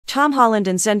Tom Holland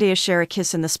and Zendaya share a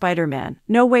kiss in the Spider-Man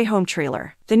No Way Home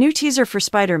trailer. The new teaser for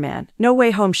Spider-Man No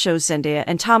Way Home shows Zendaya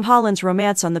and Tom Holland's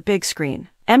romance on the big screen.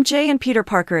 MJ and Peter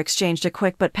Parker exchanged a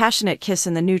quick but passionate kiss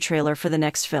in the new trailer for the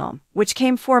next film, which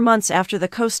came 4 months after the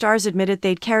co-stars admitted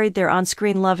they'd carried their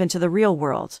on-screen love into the real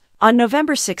world. On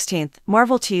November 16th,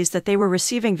 Marvel teased that they were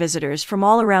receiving visitors from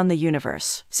all around the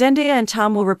universe. Zendaya and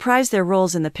Tom will reprise their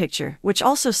roles in the picture, which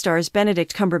also stars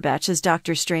Benedict Cumberbatch as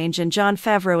Doctor Strange and Jon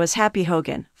Favreau as Happy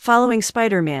Hogan, following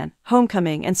Spider-Man,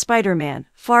 Homecoming and Spider-Man,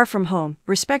 Far From Home,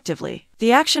 respectively.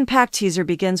 The action-packed teaser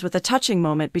begins with a touching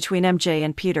moment between MJ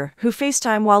and Peter, who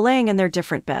FaceTime while laying in their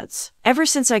different beds. "Ever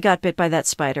since I got bit by that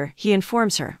spider," he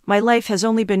informs her, "my life has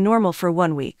only been normal for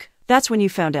 1 week." That's when you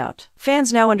found out.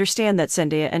 Fans now understand that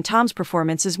Zendaya and Tom's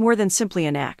performance is more than simply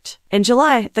an act. In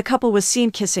July, the couple was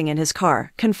seen kissing in his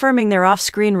car, confirming their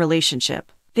off-screen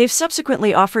relationship. They've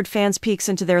subsequently offered fans peeks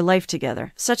into their life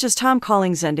together, such as Tom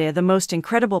calling Zendaya the most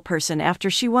incredible person after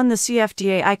she won the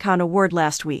CFDA Icon Award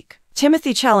last week.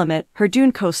 Timothée Chalamet, her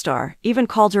Dune co-star, even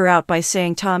called her out by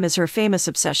saying Tom is her famous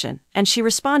obsession, and she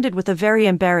responded with a very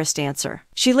embarrassed answer.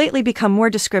 She lately become more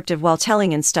descriptive while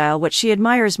telling in style what she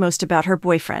admires most about her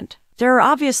boyfriend. "There are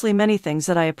obviously many things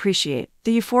that I appreciate,"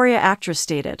 the Euphoria actress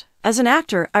stated. "As an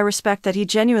actor, I respect that he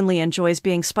genuinely enjoys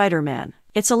being Spider-Man.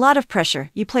 It's a lot of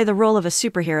pressure, you play the role of a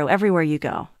superhero everywhere you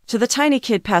go. To the tiny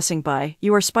kid passing by,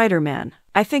 you are Spider-Man.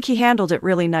 I think he handled it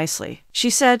really nicely," she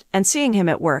said, and seeing him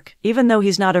at work, even though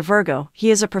he's not a Virgo,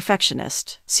 he is a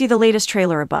perfectionist. See the latest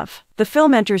trailer above. The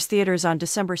film enters theaters on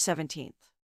December 17th.